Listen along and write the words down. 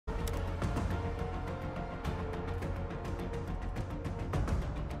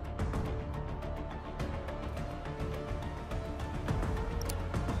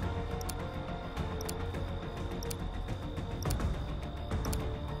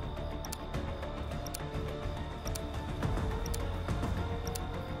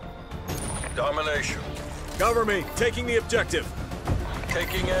Domination. Cover me. Taking the objective.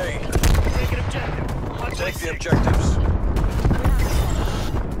 Taking A. Take an objective. Take the objectives.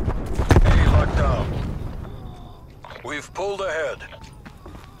 A locked down. We've pulled ahead.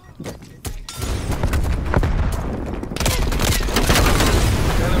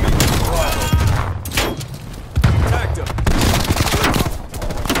 Enemy Bravo. Attacked him.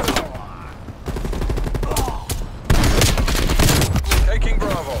 Taking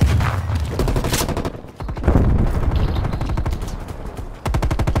Bravo.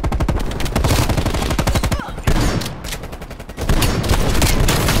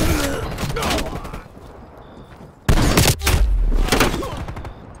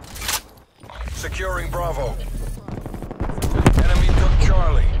 Securing Bravo. Enemy took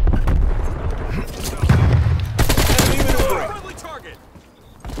Charlie. Enemy maneuvering. Friendly target.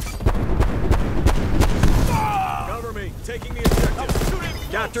 Cover me. Taking the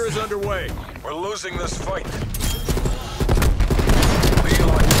objective. Capture is underway. We're losing this fight. Be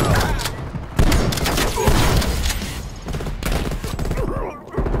locked down.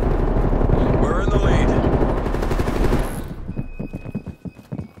 We're in the lead.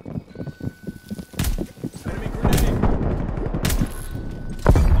 Enemy grenade.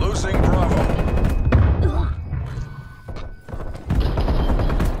 Losing Bravo.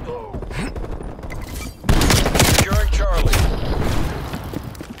 Securing Charlie.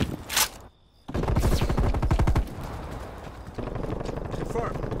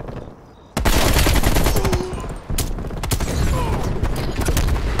 Confirmed.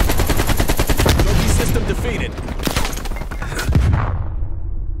 Trophy system defeated.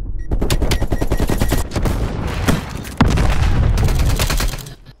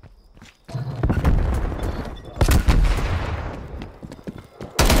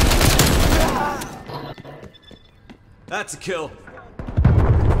 That's a kill.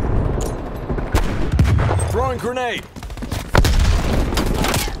 Throwing grenade.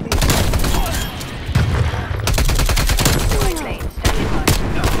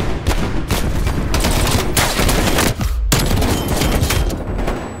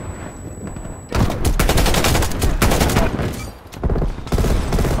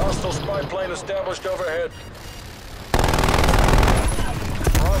 Hostile spy plane established overhead.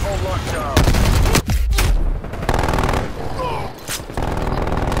 Bravo lockdown.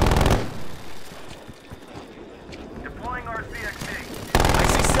 Deploying RCXD. I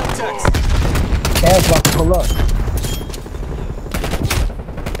see subtext. Cash about to pull up.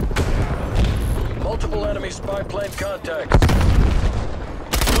 Multiple enemy spy plane contacts.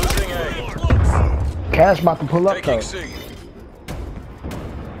 Losing A. Cash about to pull up though. Taking C.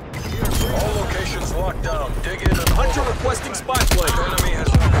 All locations locked down. Dig in and Hunter hold. requesting spy plane. Enemy has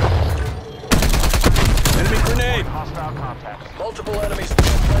Enemy grenade. multiple enemy spy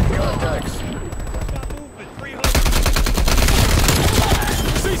plane contacts.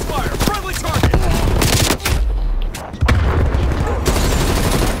 Ceasefire. Friendly target.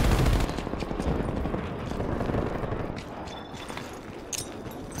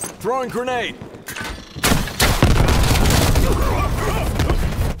 Throwing grenade.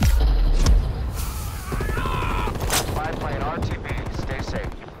 Spy plane RTB. Stay safe.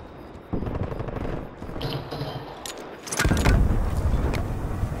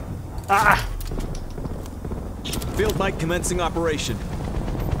 Field mic commencing operation.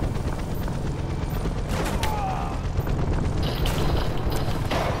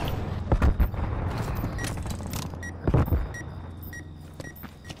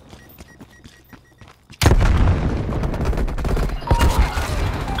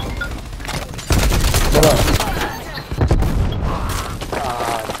 What up?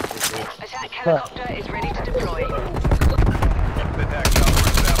 Attack helicopter is ready to deploy.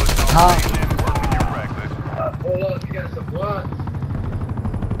 Huh?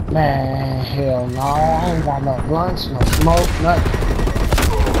 Man, hell no. I ain't got no blunts, no smoke, nothing.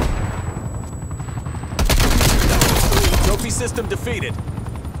 Trophy system defeated.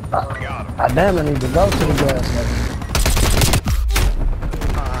 I damn it need to go to the gas station.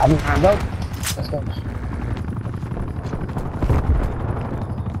 I need to go. Let's go.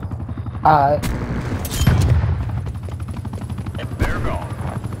 Alright. They're gone.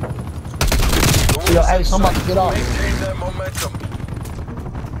 Yo, hey, somebody get off. Maintain that momentum.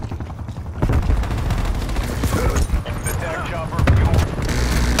 Attack chopper fuel.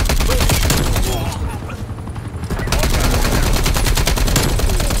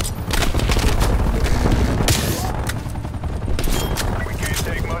 We can't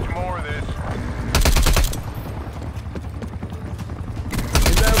take much more of this.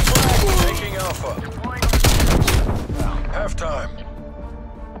 Inbound flag. Taking Alpha. Halftime.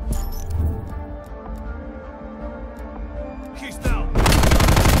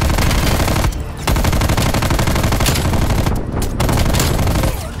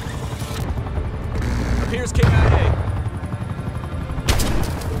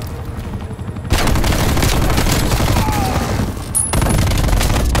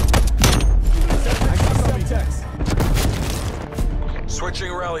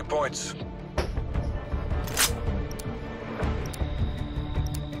 rally points.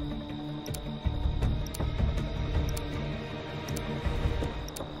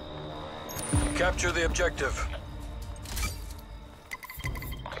 Capture the objective.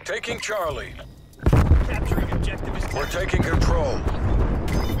 Taking Charlie. Capturing objective is We're taking control.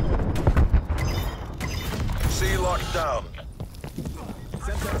 C locked down.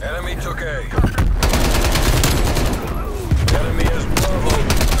 Enemy took A. Enemy is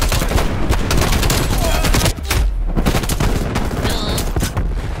Bravo.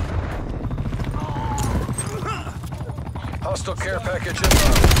 Hostile care package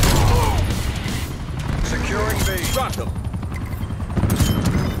inbound. Securing B. Drop them.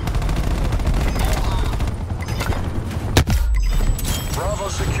 Bravo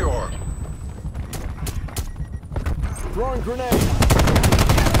secure. Throwing grenade.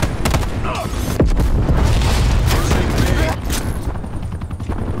 Losing B.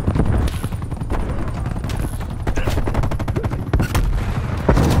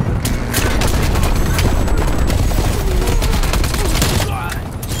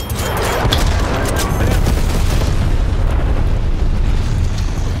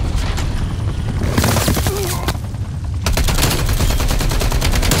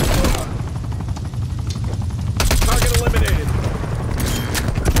 Target eliminated.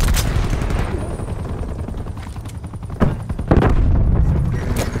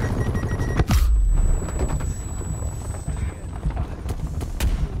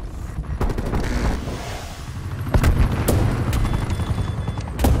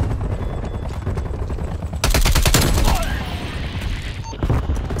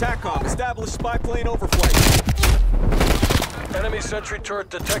 TACOM, establish spy plane overflight. Enemy sentry turret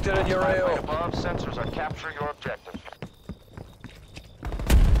detected in your Spy plane AO. above, sensors are capturing your objective.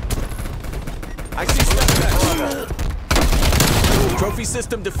 I see suspect. Trophy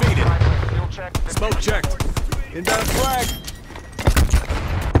system defeated. Spy plane fuel check. Smoke checked. Inbound flag.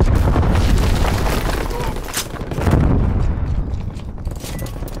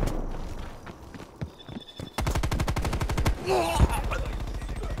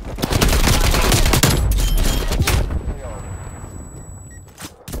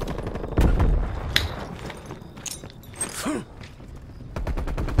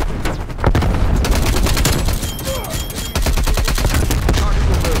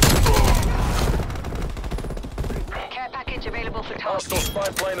 Care package available for Hostile tasking. spy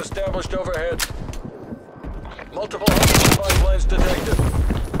plane established overhead. Multiple hostile spy planes detected.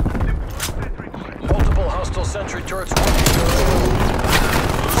 Multiple hostile sentry turrets working your AO.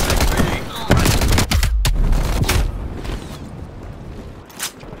 Losing B.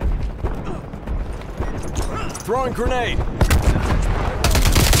 Throwing grenade.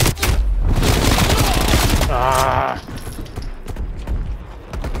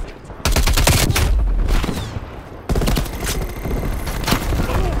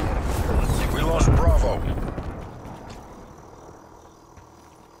 We lost Bravo.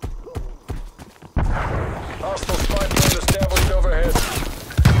 Hostile spy plane established overhead.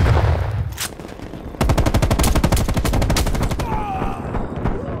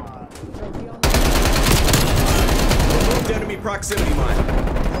 Removed enemy proximity mine.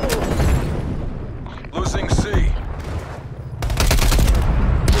 Losing C.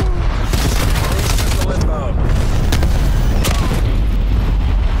 Cruise missile inbound.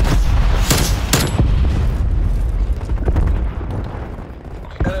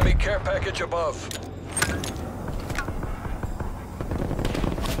 Enemy care package above.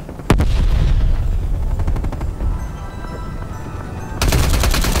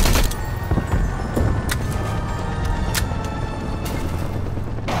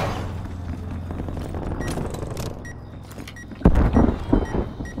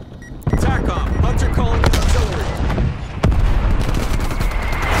 TACOM, Hunter calling in artillery.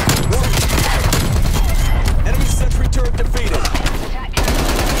 Enemy sentry turret defeated. Attack camera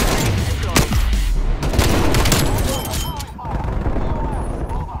deployed.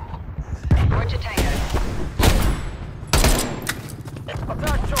 Roger Tango.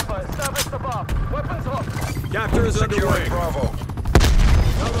 Attack chopper established above. Weapons hot. Capture is Securing underway. Bravo.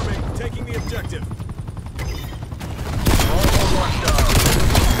 Cover me, taking the objective. Bravo locked down.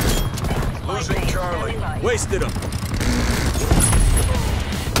 Losing Charlie. Standing by. Wasted him.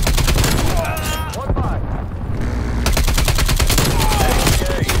 One by.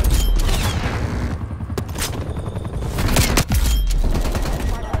 Yay.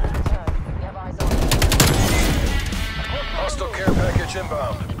 Hostile care package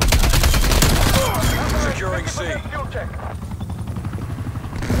inbound. Securing C. Fuel check.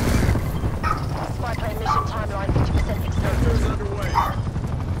 Spy plane mission timeline 50% Capture is extended. underway.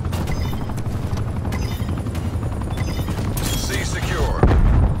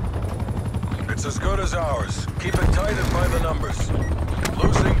 is ours. Keep it tight and by the numbers.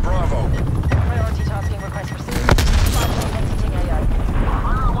 Losing Bravo. Priority tasking request received. 5 plane exiting AO.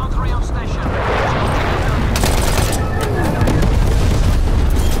 Hunter 1-3 on station.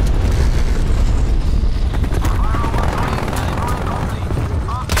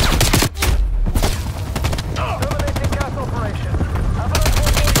 Terminating gas operation.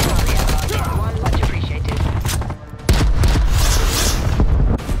 Much appreciated.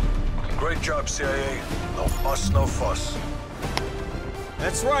 Great job, CIA. No muss, no fuss.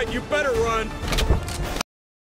 That's right, you better run.